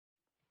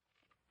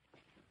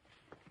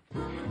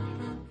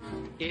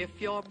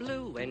If you're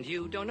blue and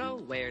you don't know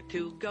where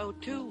to go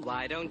to,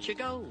 why don't you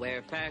go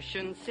where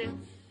fashion sits?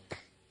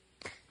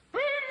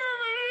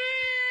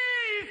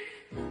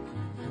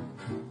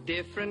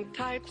 Different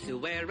types who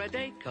wear a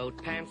day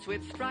coat, pants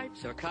with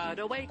stripes, or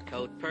cutaway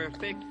coat,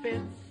 perfect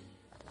fits.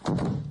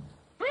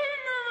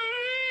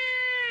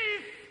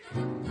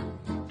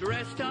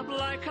 Dressed up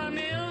like $1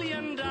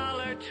 million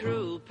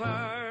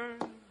trooper,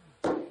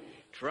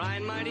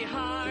 trying mighty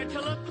hard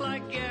to look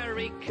like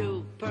Gary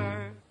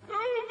Cooper.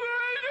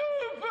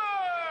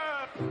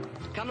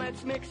 Come,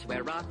 let's mix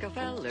where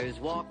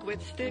Rockefellers walk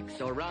with sticks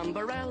or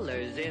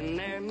umbrellas in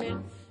their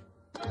midst.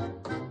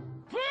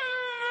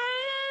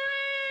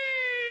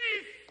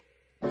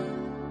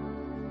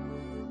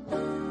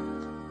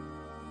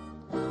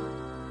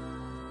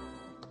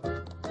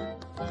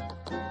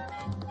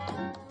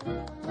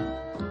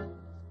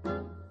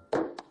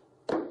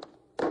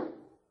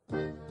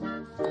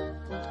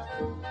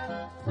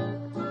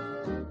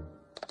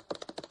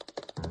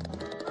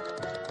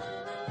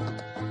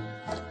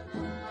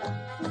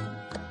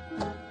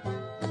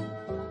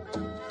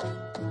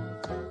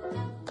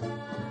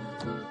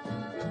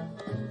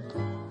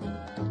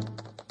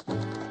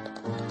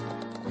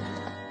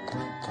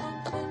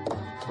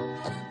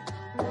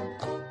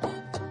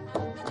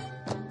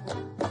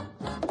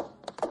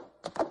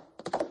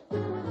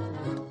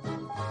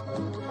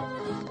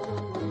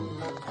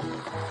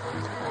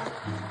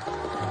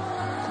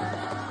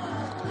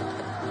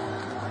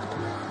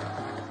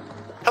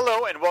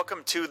 Hello and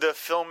welcome to the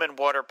Film and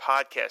Water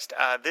Podcast.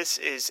 This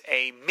is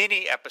a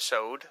mini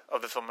episode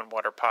of the Film and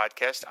Water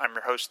Podcast. I'm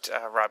your host,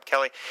 Rob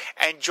Kelly,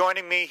 and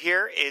joining me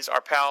here is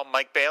our pal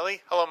Mike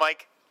Bailey. Hello,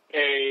 Mike.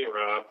 Hey,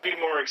 Rob. Be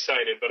more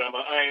excited, but I'm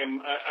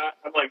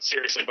like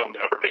seriously bummed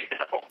out right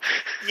now.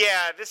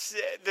 Yeah,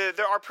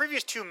 our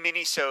previous two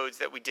mini-sodes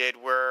that we did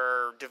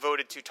were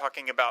devoted to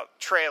talking about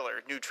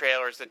new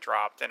trailers that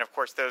dropped, and of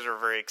course those are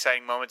very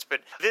exciting moments. But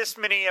this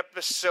mini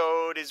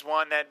episode is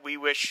one that we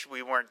wish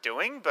we weren't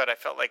doing, but I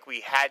felt like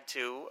we had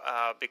to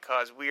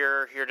because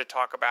we're here to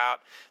talk about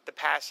the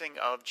passing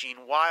of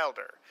Gene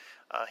Wilder.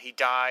 He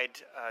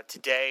died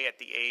today at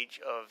the age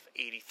of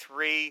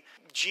 83.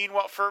 Gene,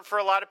 well, for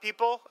a lot of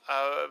people,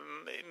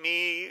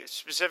 me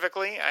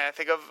specifically, I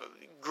think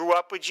grew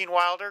up with Gene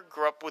Wilder,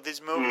 grew up with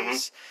his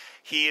movies. Mm-hmm.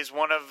 He is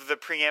one of the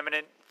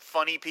preeminent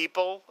funny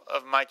people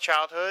of my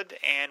childhood,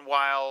 and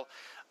while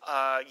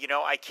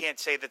I can't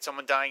say that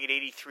someone dying at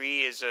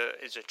 83 is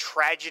a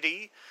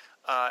tragedy.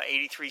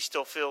 83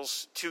 still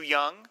feels too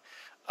young.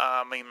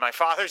 I mean, my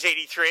father's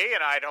 83,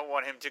 and I don't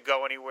want him to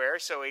go anywhere,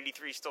 so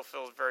 83 still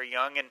feels very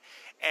young.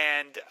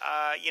 And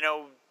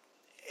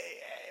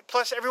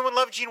plus everyone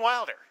loved Gene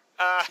Wilder.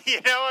 I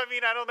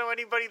don't know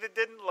anybody that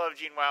didn't love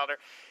Gene Wilder.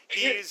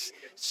 He's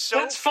so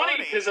That's funny,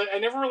 because I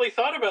never really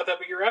thought about that,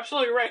 but you're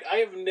absolutely right. I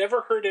have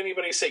never heard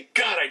anybody say,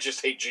 God, I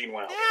just hate Gene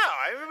Wilder.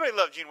 Yeah, everybody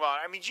loved Gene Wilder.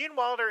 I mean, Gene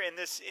Wilder in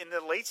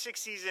the late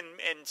 60s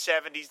and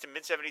 70s to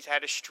mid-70s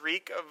had a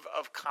streak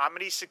of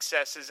comedy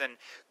successes and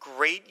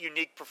great,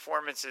 unique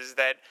performances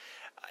that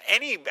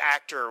any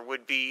actor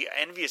would be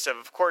envious of.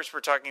 Of course, we're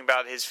talking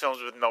about his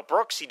films with Mel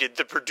Brooks. He did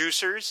The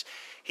Producers.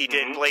 He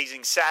did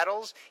Blazing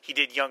Saddles. He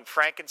did Young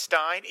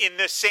Frankenstein in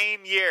the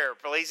same year.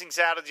 Blazing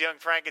Saddles, Young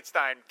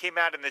Frankenstein came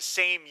out in the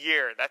same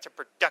year. That's a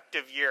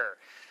productive year.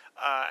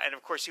 And,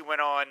 of course, he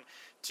went on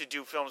to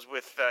do films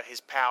with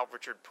his pal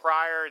Richard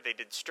Pryor. They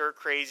did Stir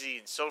Crazy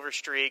and Silver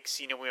Streak,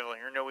 See No Evil,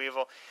 Hear No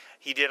Evil.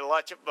 He did a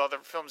lot of other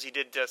films. He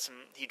did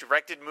he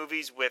directed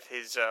movies with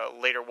his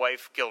later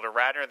wife, Gilda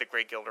Radner, the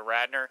great Gilda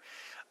Radner.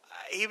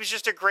 He was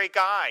just a great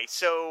guy.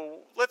 So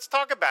let's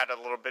talk about it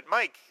a little bit.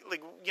 Mike,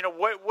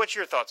 what's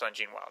your thoughts on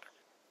Gene Wilder?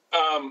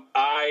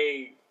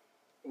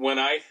 When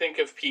I think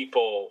of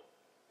people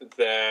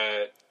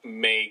that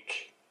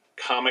make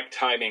comic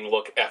timing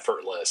look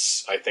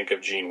effortless, I think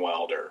of Gene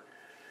Wilder.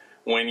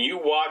 When you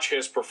watch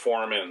his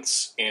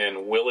performance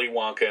in Willy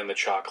Wonka and the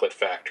Chocolate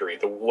Factory,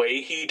 the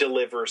way he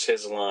delivers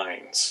his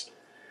lines,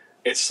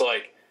 it's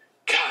like,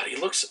 God,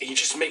 he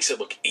just makes it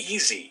look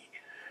easy.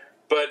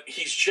 But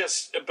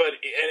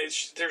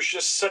there's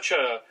just such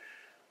a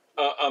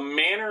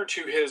manner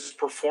to his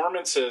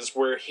performances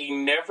where he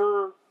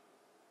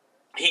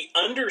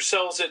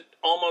undersells it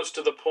almost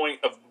to the point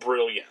of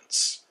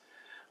brilliance.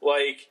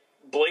 Like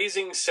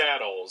Blazing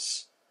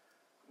Saddles,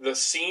 the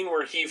scene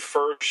where he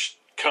first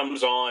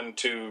comes on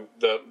to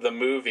the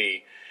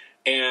movie,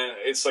 and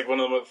it's like one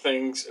of the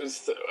things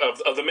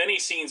of the many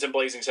scenes in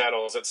Blazing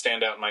Saddles that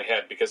stand out in my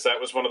head, because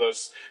that was one of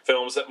those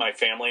films that my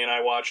family and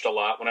I watched a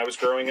lot when I was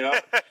growing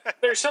up.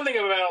 There's something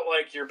about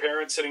like your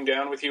parents sitting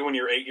down with you when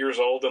you're 8 years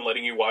old and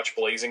letting you watch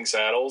Blazing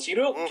Saddles. You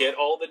don't get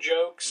all the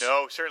jokes.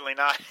 No, certainly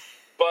not.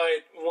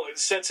 But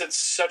since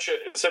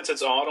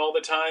it's on all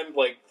the time,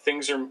 like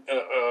things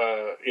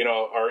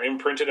are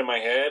imprinted in my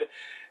head.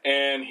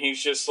 And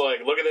he's just like,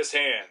 look at this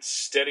hand,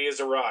 steady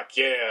as a rock.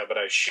 Yeah, but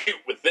I shoot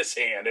with this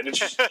hand, and it's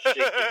just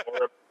shaking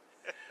horribly.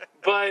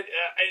 But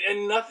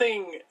and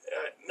nothing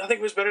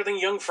was better than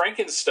Young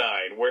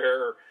Frankenstein,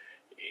 where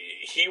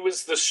he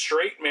was the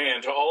straight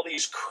man to all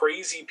these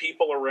crazy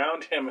people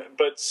around him,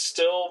 but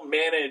still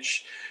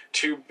managed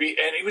to be,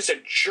 and he was a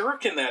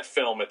jerk in that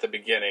film at the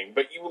beginning,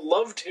 but you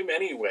loved him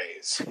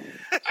anyways.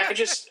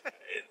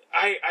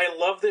 I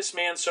love this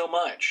man so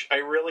much. I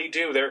really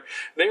do. There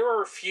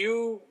are a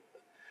few,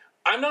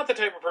 I'm not the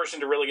type of person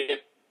to really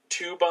get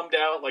too bummed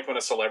out, like when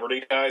a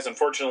celebrity dies.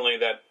 Unfortunately,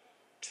 that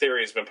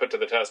theory has been put to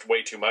the test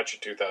way too much in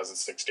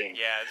 2016.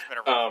 Yeah, it's been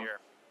a rough year.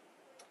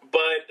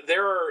 But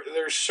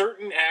there's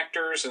certain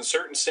actors and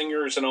certain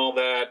singers and all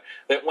that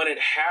when it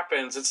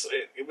happens,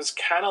 it was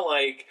kind of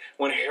like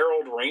when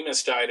Harold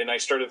Ramis died, and I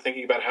started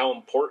thinking about how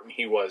important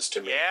he was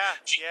to me.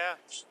 Yeah.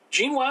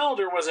 Gene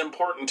Wilder was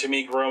important to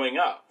me growing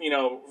up.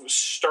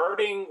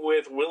 Starting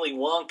with Willy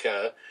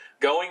Wonka,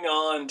 going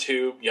on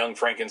to Young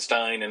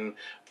Frankenstein and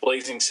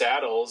Blazing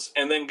Saddles,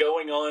 and then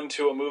going on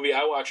to a movie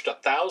I watched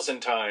 1,000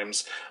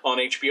 times on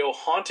HBO,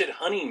 Haunted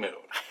Honeymoon.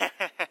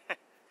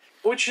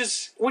 Which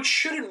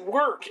shouldn't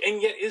work,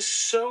 and yet is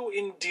so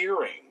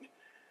endearing.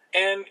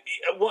 And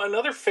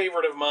another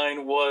favorite of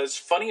mine was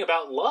Funny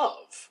About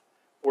Love,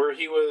 where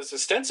he was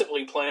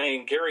ostensibly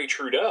playing Gary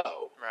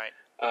Trudeau.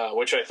 Right.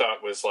 Which I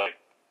thought was like,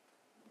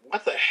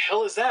 what the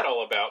hell is that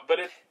all about? But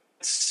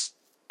it's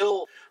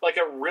still like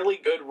a really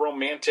good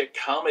romantic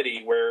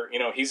comedy where,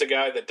 he's a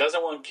guy that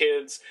doesn't want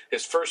kids.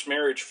 His first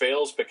marriage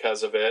fails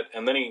because of it,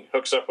 and then he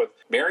hooks up with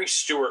Mary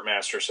Stuart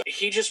Masterson.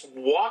 He just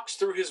walks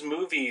through his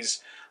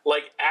movies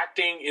like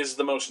acting is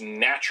the most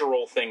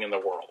natural thing in the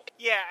world.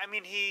 Yeah, I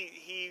mean,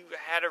 he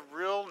had a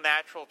real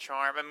natural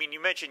charm. I mean,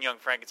 you mentioned Young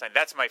Frankenstein.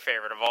 That's my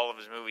favorite of all of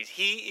his movies.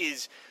 He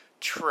is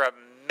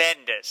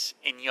tremendous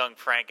in Young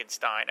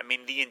Frankenstein. I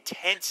mean, the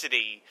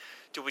intensity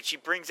to which he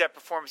brings that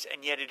performance,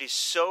 and yet it is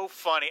so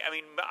funny. I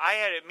mean,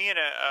 me and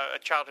a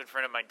childhood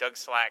friend of mine, Doug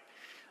Slack,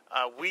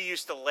 we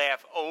used to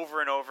laugh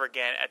over and over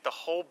again at the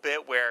whole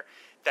bit where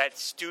that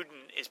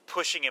student is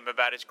pushing him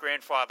about his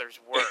grandfather's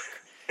work.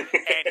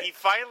 And he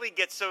finally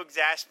gets so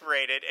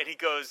exasperated, and he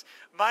goes,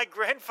 "My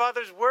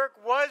grandfather's work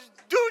was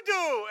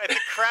doo-doo!" And the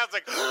crowd's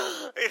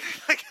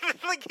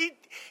like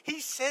he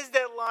says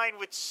that line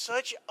with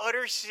such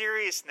utter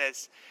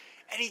seriousness,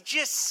 and he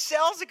just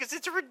sells it because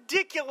it's a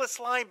ridiculous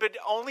line, but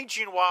only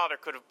Gene Wilder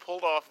could have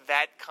pulled off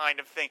that kind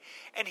of thing.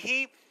 And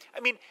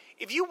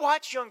if you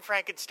watch Young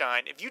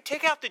Frankenstein, if you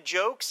take out the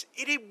jokes,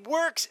 it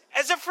works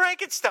as a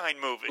Frankenstein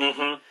movie.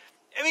 Mm-hmm.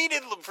 I mean,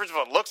 first of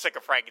all, it looks like a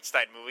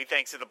Frankenstein movie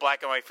thanks to the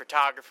black and white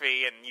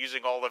photography and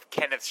using all of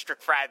Kenneth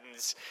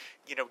Strickfaden's,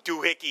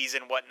 doohickeys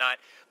and whatnot.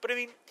 But I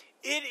mean,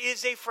 it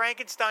is a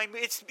Frankenstein.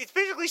 It's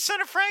basically Son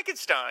of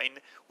Frankenstein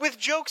with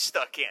jokes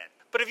stuck in.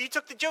 But if you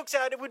took the jokes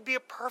out, it would be a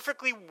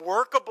perfectly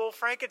workable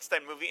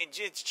Frankenstein movie. And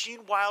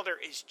Gene Wilder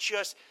is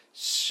just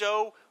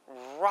so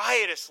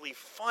riotously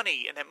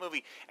funny in that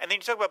movie. And then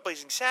you talk about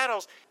Blazing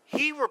Saddles,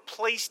 he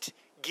replaced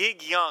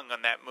Gig Young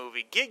on that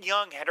movie. Gig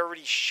Young had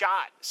already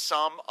shot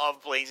some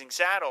of Blazing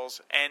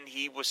Saddles, and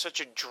he was such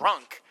a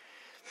drunk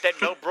that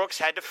Mel Brooks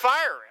had to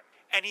fire him.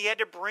 And he had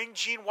to bring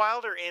Gene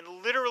Wilder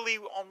in literally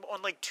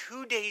on like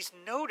 2 days'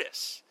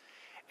 notice.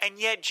 And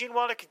yet Gene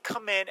Wilder could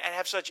come in and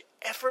have such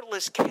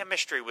effortless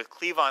chemistry with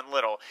Cleavon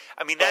Little.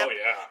 I mean,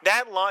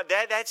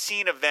 that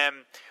scene of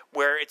them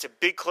where it's a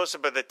big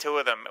close-up of the two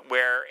of them,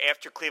 where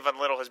after Cleavon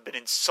Little has been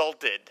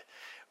insulted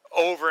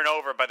over and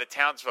over by the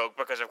townsfolk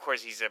because, of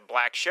course, he's a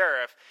black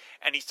sheriff,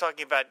 and he's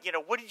talking about,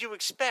 what did you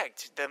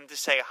expect? Them to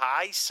say,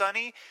 "Hi,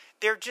 Sonny"?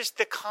 They're just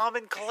the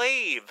common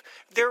clave.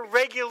 They're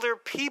regular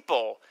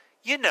people.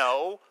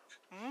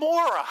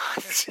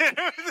 Morons.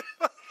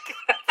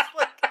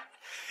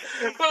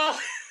 Well...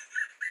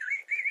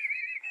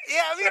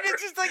 Yeah, I mean,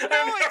 it's just like,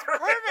 no, it's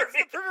perfect. It's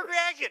the perfect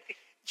reaction.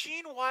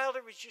 Gene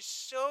Wilder was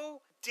just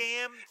so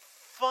damn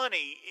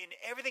funny in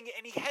everything,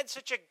 and he had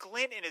such a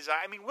glint in his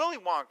eye. I mean, Willy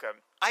Wonka,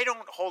 I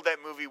don't hold that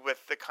movie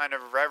with the kind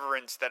of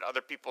reverence that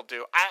other people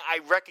do. I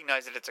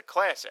recognize that it's a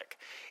classic.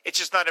 It's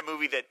just not a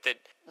movie that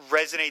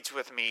resonates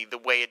with me the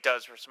way it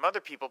does for some other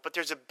people, but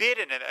there's a bit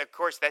in it, of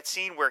course, that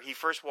scene where he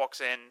first walks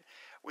in,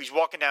 he's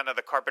walking down to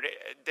the carpet,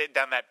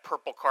 down that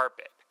purple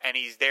carpet, and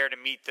he's there to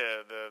meet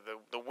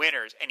the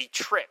winners, and he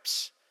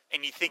trips,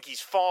 and you think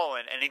he's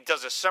fallen, and he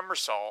does a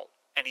somersault,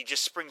 and he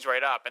just springs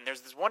right up. And there's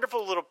this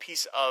wonderful little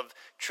piece of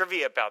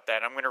trivia about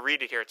that. I'm going to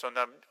read it here. It's on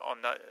the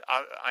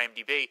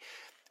IMDb,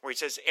 where he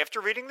says, after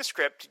reading the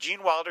script,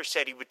 Gene Wilder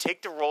said he would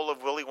take the role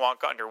of Willy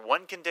Wonka under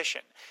one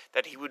condition,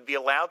 that he would be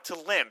allowed to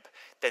limp,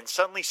 then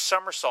suddenly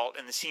somersault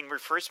in the scene where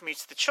he first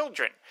meets the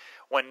children.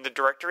 When the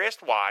director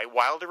asked why,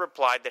 Wilder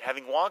replied that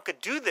having Wonka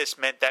do this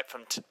meant that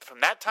from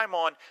that time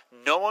on,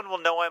 no one will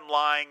know I'm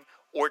lying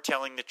or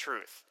telling the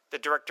truth. The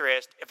director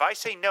asked, "If I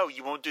say no,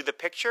 you won't do the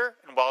picture?"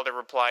 And Wilder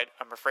replied,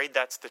 "I'm afraid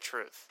that's the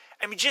truth."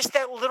 I mean, just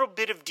that little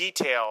bit of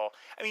detail.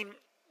 I mean,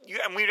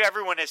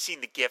 everyone has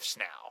seen the GIFs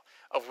now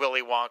of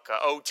Willy Wonka.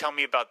 "Oh, tell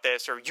me about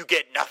this," or "You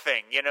get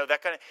nothing."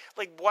 That kind of,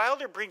 like,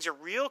 Wilder brings a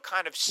real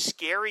kind of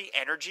scary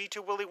energy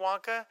to Willy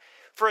Wonka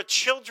for a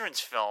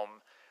children's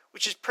film,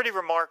 which is pretty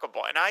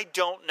remarkable. And I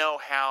don't know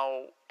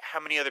how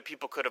many other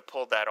people could have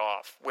pulled that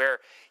off,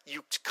 where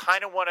you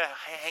kind of want to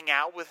hang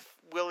out with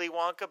Willy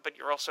Wonka, but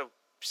you're also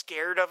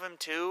scared of him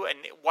too. And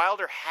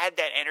Wilder had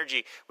that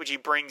energy, which he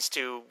brings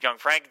to Young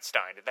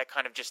Frankenstein. That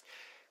kind of just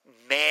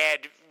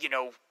mad,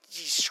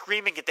 he's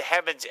screaming at the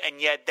heavens,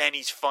 and yet then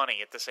he's funny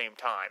at the same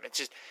time. It's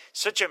just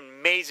such an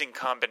amazing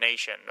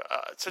combination.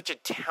 Such a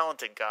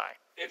talented guy.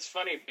 It's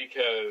funny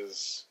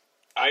because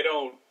I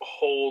don't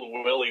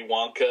hold Willy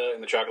Wonka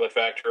in the Chocolate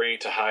Factory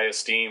to high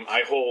esteem.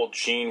 I hold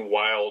Gene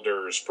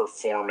Wilder's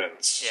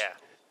performance. Yeah.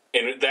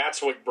 And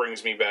that's what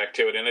brings me back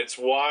to it. And it's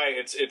why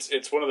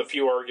it's one of the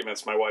few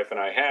arguments my wife and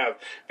I have,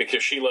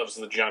 because she loves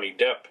the Johnny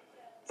Depp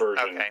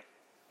version. Okay.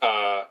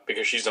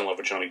 Because she's in love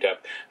with Johnny Depp.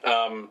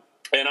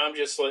 And I'm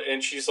just,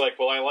 and she's like,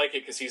 well, I like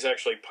it because he's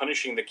actually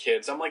punishing the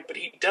kids. I'm like, but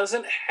he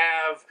doesn't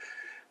have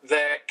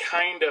that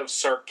kind of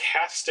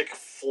sarcastic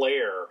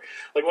flair.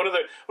 Like one of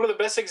the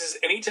best things is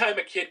anytime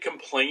a kid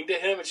complained to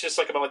him, it's just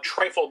like, I'm a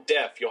trifle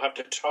deaf. You'll have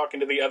to talk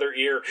into the other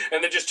ear,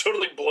 and then just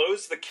totally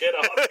blows the kid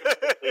off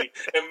completely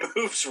and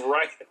moves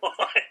right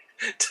on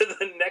to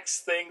the next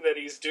thing that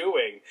he's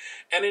doing.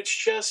 And it's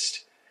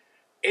just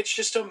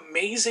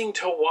amazing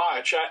to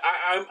watch.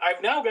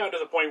 I've now gotten to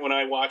the point when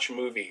I watch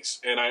movies,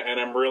 and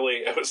I'm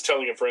really, I was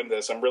telling a friend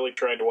this, I'm really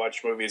trying to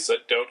watch movies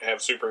that don't have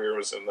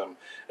superheroes in them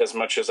as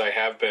much as I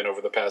have been over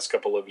the past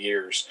couple of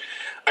years.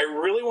 I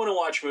really want to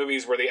watch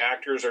movies where the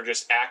actors are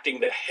just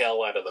acting the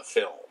hell out of the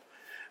film.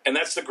 And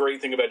that's the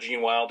great thing about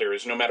Gene Wilder,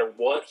 is no matter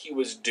what he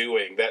was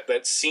doing,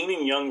 that scene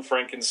in Young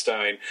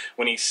Frankenstein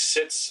when he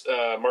sits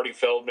Marty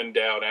Feldman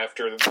down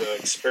after the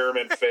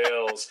experiment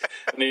fails,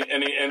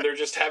 and they're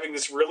just having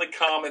this really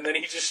calm, and then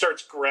he just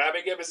starts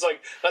grabbing him. It's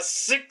like a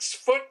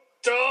 6-foot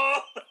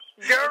tall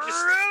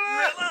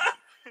gorilla.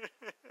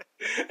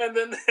 And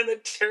then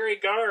Terry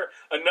Garr,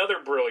 another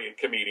brilliant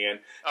comedian,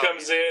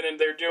 comes in, and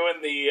they're doing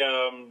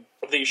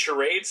the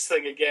charades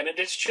thing again, and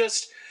it's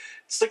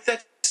like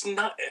that.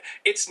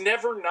 It's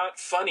never not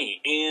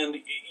funny. And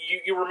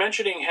you were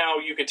mentioning how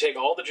you could take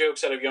all the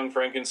jokes out of Young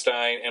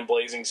Frankenstein and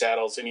Blazing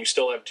Saddles, and you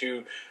still have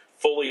two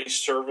fully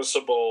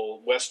serviceable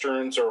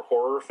westerns or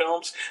horror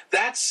films.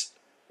 That's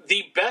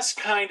the best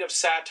kind of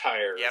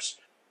satires. Yep.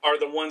 Are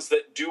the ones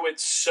that do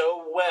it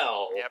so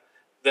well. Yep.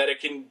 That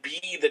it can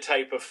be the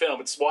type of film.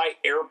 It's why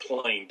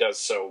Airplane does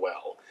so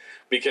well.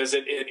 Because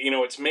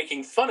it's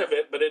making fun of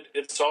it, but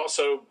it's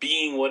also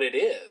being what it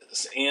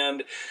is.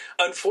 And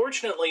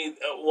unfortunately,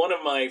 one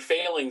of my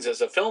failings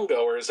as a film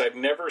goer is I've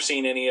never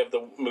seen any of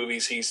the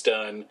movies he's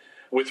done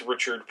with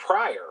Richard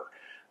Pryor.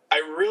 I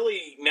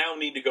really now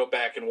need to go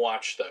back and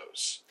watch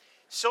those.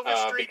 Silver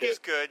Streak is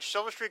good.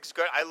 Silver Streak is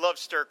good. I love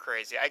Stir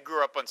Crazy. I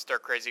grew up on Stir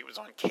Crazy. It was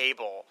on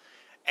cable.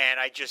 And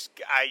it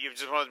was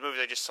just one of those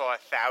movies I just saw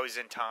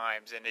 1,000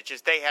 times, and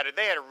they had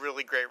a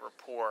really great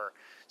rapport.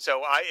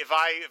 So if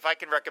I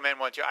can recommend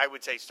one to you, I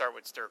would say start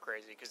with Stir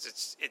Crazy, because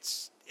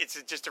it's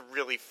just a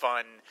really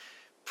fun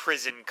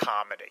prison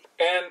comedy.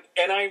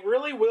 And I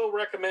really will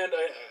recommend.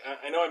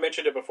 I know I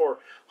mentioned it before,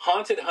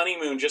 Haunted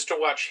Honeymoon, just to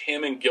watch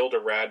him and Gilda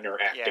Radner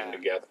acting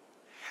together.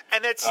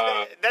 And that's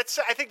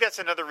I think that's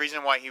another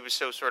reason why he was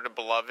so sort of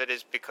beloved,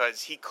 is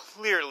because he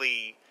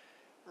clearly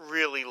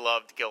really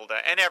loved Gilda,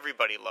 and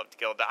everybody loved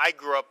Gilda. I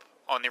grew up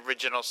on the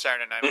original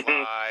Saturday Night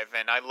Live,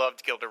 and I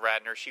loved Gilda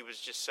Radner. She was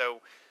just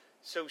so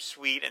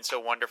sweet and so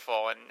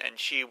wonderful, and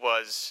she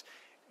was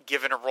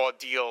given a raw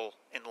deal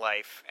in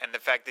life. And the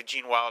fact that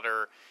Gene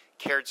Wilder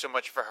cared so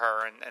much for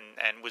her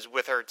and was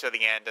with her to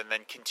the end, and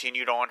then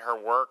continued on her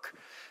work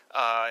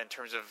in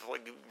terms of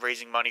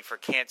raising money for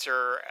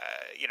cancer,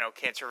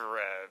 cancer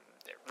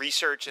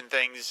research and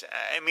things.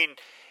 I mean,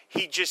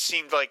 he just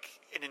seemed like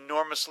an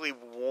enormously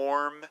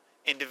warm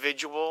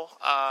individual,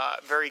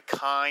 very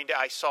kind.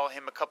 I saw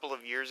him a couple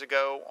of years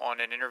ago on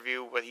an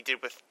interview what he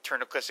did with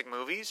Turner Classic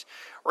Movies,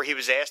 where he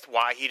was asked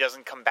why he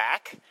doesn't come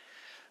back,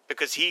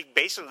 because he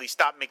basically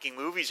stopped making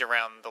movies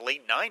around the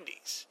late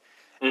 90s.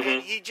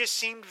 And he just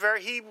seemed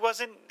he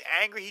wasn't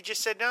angry. He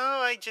just said, no,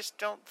 I just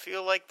don't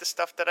feel like the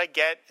stuff that I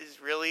get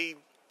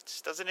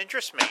just doesn't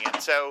interest me.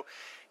 And so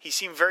he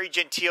seemed very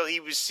genteel. He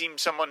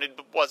seemed someone who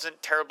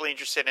wasn't terribly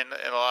interested in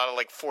a lot of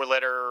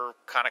 4-letter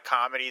kind of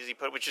comedies he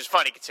put, which is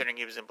funny considering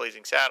he was in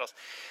Blazing Saddles.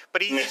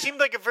 But he seemed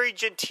like a very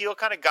genteel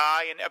kind of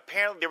guy. And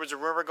apparently there was a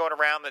rumor going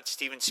around that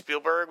Steven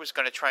Spielberg was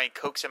going to try and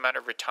coax him out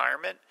of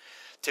retirement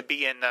to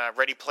be in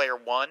Ready Player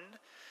One.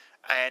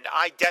 And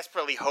I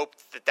desperately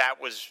hoped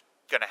that was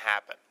going to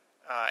happen.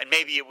 And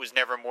maybe it was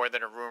never more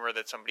than a rumor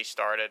that somebody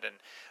started.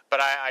 But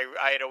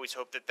I had always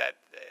hoped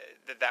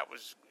that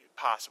was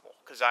possible,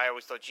 because I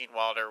always thought Gene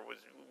Wilder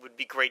would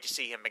be great to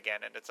see him again,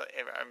 and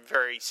I'm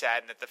very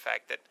saddened at the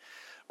fact that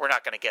we're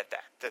not going to get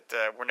that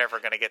we're never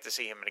going to get to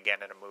see him again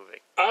in a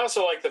movie. I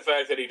also like the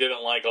fact that he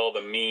didn't like all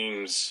the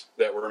memes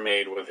that were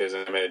made with his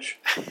image.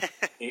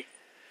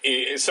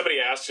 Somebody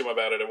asked him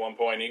about it at one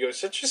point, and he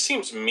goes, "It just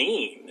seems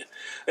mean,"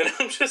 and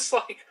I'm just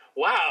like,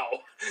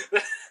 wow.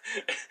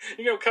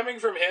 Coming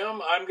from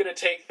him, I'm going to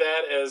take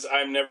that as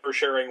I'm never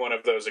sharing one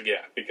of those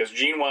again, because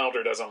Gene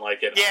Wilder doesn't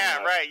like it.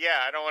 Yeah, right.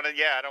 Yeah, I don't want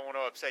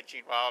to upset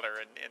Gene Wilder,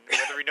 and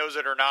whether he knows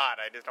it or not,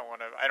 I don't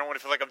want to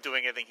feel like I'm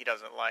doing anything he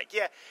doesn't like.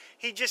 Yeah,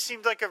 he just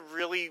seemed like a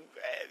really,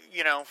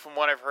 from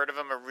what I've heard of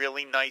him, a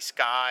really nice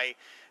guy.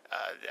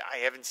 I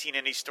haven't seen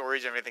any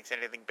stories or anything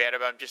saying anything bad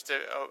about him. Just a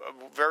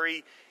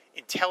very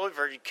intelligent,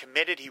 very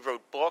committed. He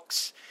wrote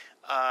books.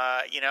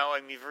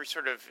 Very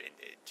sort of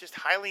just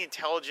highly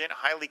intelligent,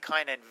 highly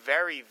kind, and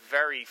very,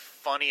 very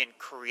funny and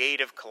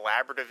creative,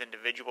 collaborative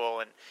individual.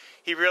 And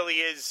he really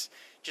is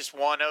just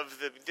one of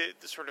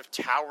the sort of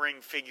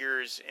towering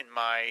figures in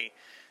my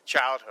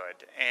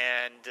childhood.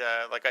 And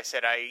like I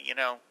said,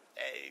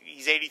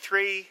 he's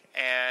 83,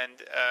 and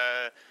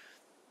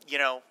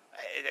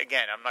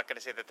again, I'm not going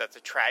to say that that's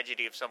a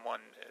tragedy of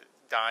someone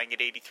dying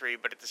at 83,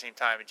 but at the same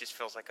time, it just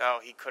feels like,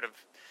 he could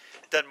have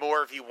done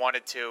more if he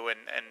wanted to, and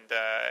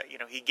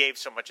he gave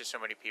so much to so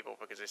many people,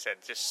 because I said,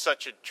 just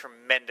such a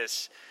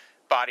tremendous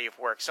body of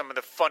work, some of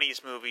the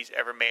funniest movies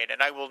ever made,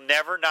 and I will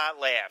never not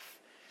laugh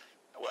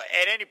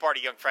at any part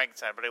of Young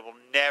Frankenstein, but I will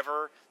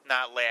never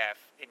not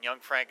laugh in Young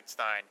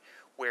Frankenstein,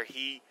 where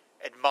he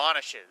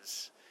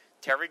admonishes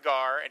Terry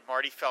Garr and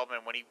Marty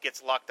Feldman when he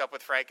gets locked up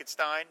with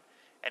Frankenstein,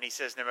 and he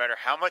says, no matter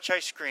how much I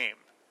scream,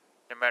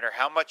 no matter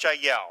how much I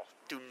yell,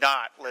 do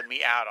not let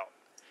me out.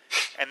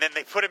 And then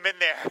they put him in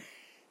there,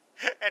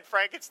 and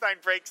Frankenstein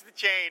breaks the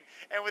chain,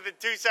 and within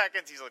 2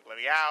 seconds, he's like, let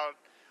me out.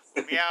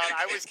 Let me out.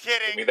 I was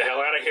kidding. Get me the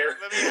hell out of here.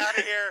 Let me out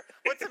of here.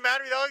 What's the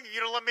matter with you? You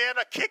don't let me out.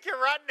 I'll kick your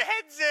rotten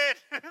heads in.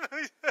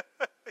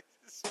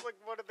 It's like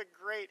one of the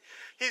great.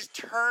 His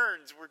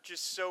turns were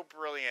just so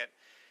brilliant.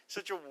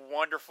 Such a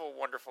wonderful,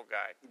 wonderful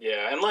guy.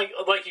 Yeah, and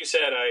like you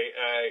said,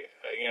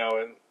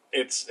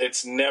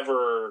 it's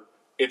never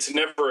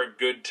a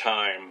good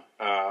time,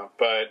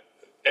 but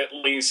at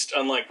least,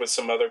 unlike with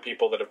some other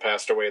people that have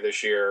passed away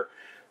this year,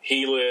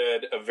 he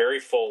led a very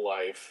full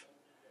life.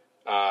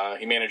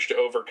 He managed to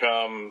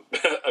overcome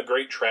a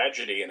great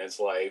tragedy in his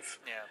life,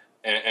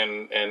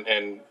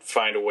 and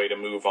find a way to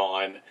move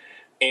on.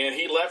 And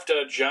he left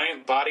a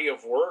giant body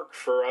of work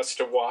for us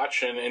to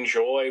watch and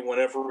enjoy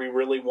whenever we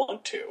really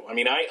want to. I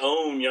mean, I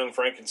own Young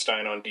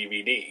Frankenstein on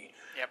DVD.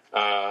 Yep.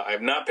 I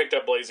have not picked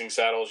up Blazing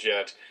Saddles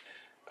yet.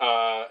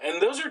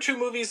 And those are two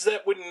movies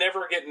that would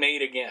never get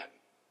made again.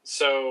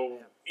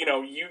 So,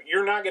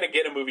 you're not going to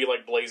get a movie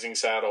like Blazing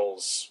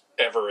Saddles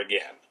ever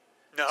again.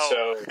 No,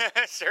 so,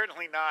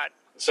 certainly not.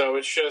 So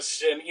it's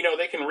just, and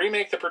they can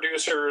remake the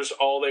producers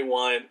all they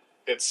want.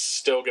 It's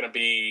still going to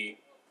be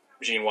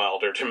Gene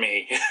Wilder to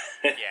me.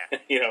 Yeah.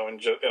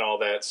 and all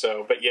that.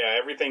 So, but yeah,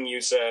 everything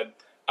you said,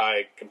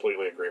 I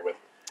completely agree with.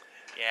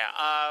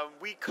 Yeah,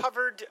 we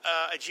covered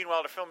a Gene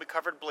Wilder film. We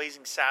covered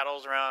Blazing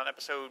Saddles around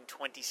episode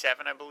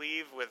 27, I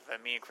believe, with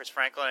me and Chris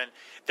Franklin. And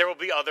there will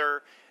be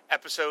other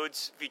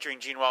episodes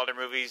featuring Gene Wilder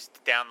movies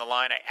down the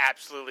line. I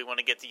absolutely want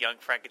to get to Young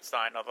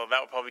Frankenstein, although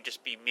that would probably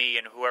just be me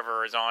and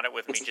whoever is on it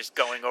with me just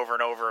going over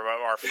and over about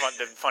our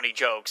funny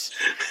jokes.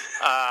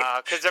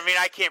 Because,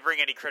 I can't bring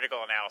any critical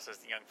analysis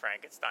to Young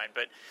Frankenstein.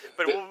 But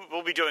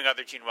we'll be doing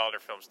other Gene Wilder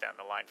films down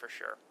the line for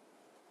sure.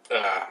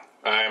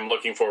 I'm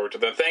looking forward to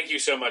them. Thank you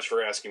so much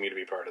for asking me to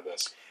be part of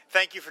this.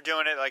 Thank you for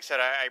doing it. Like I said,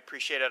 I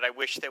appreciate it. I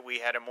wish that we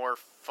had a more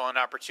fun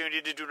opportunity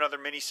to do another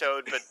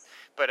mini-sode,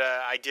 but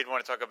I did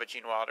want to talk about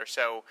Gene Wilder.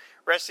 So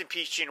rest in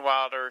peace, Gene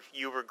Wilder.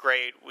 You were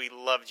great. We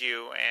loved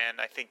you,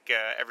 and I think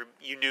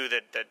you knew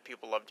that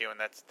people loved you, and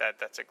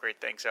that's a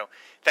great thing. So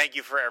thank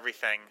you for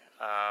everything.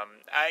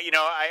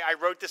 I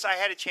wrote this. I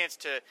had a chance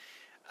to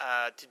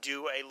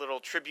do a little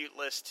tribute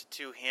list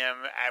to him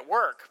at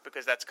work,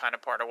 because that's kind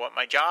of part of what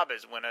my job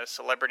is. When a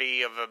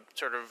celebrity of a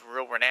sort of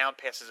real renown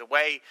passes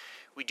away,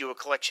 we do a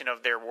collection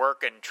of their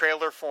work in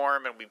trailer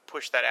form, and we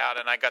push that out.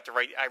 And I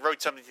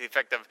wrote something to the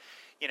effect of,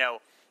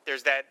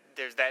 there's that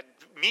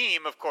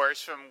meme, of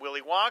course, from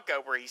Willy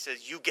Wonka where he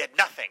says, "You get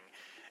nothing."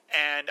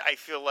 And I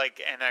feel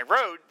like, and I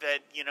wrote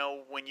that,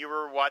 when you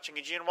were watching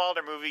a Gene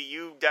Wilder movie,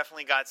 you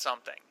definitely got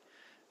something.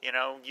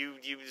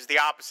 You was the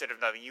opposite of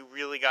nothing. You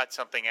really got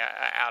something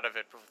out of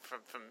it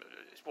from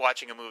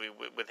watching a movie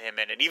with him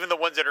in it. Even the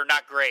ones that are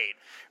not great,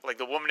 like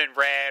The Woman in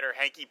Red or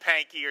Hanky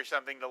Panky or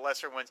something, the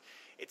lesser ones,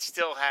 it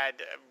still had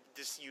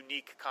this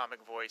unique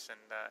comic voice. And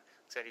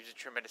said he was a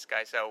tremendous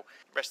guy. So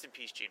rest in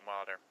peace, Gene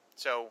Wilder.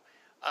 So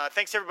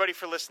thanks everybody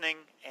for listening,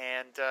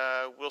 and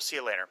we'll see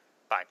you later.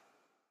 Bye.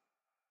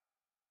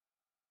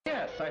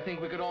 Yes, I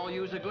think we could all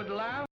use a good laugh.